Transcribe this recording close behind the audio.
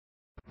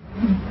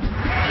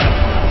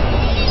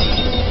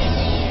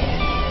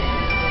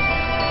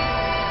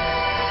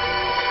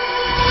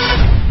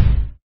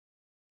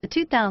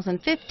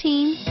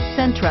2015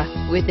 Sentra.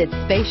 With its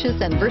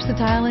spacious and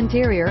versatile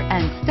interior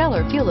and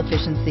stellar fuel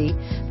efficiency,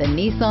 the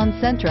Nissan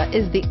Sentra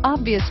is the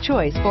obvious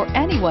choice for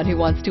anyone who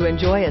wants to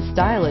enjoy a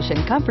stylish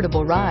and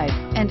comfortable ride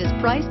and is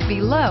priced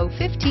below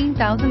 $15,000.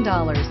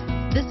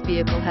 This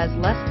vehicle has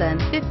less than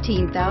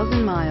 15,000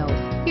 miles.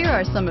 Here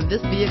are some of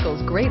this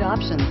vehicle's great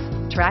options: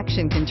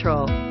 traction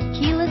control,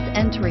 keyless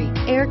entry,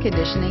 air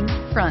conditioning,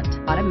 front,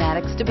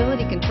 automatic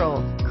stability control,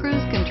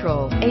 cruise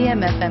control,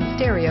 AM/FM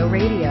stereo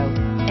radio,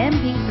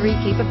 MP3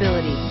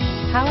 capability,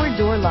 power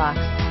door locks,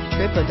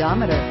 trip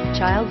odometer,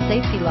 child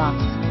safety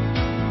locks.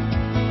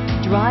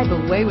 Drive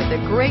away with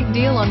a great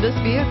deal on this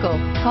vehicle.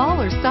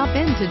 Call or stop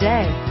in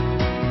today.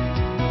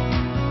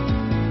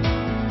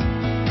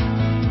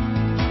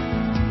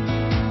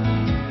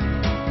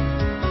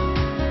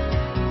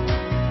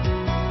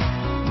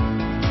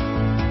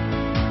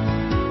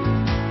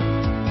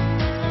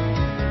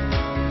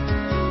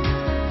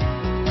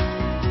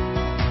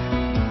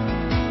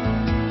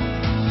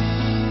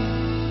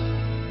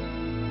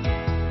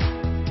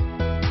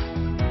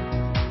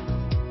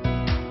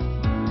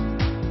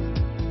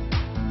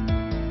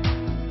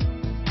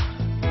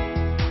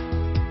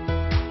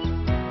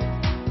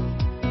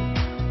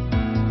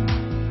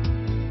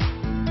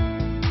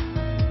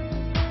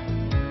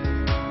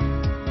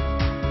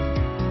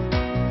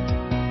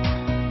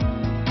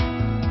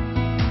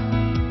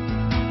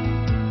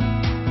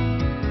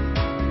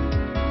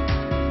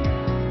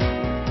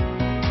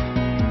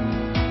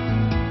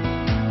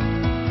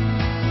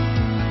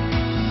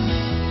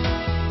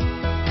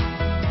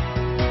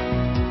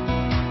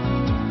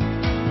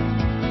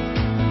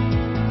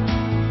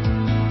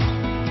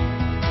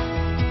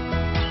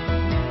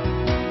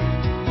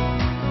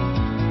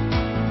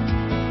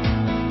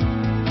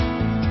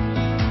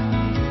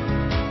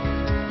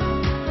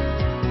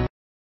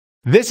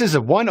 This is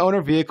a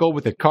one-owner vehicle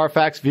with a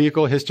Carfax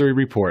Vehicle History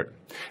Report.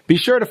 Be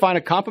sure to find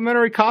a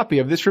complimentary copy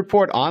of this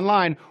report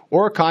online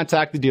or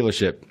contact the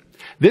dealership.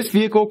 This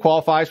vehicle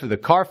qualifies for the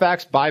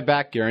Carfax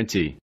Buyback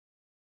Guarantee.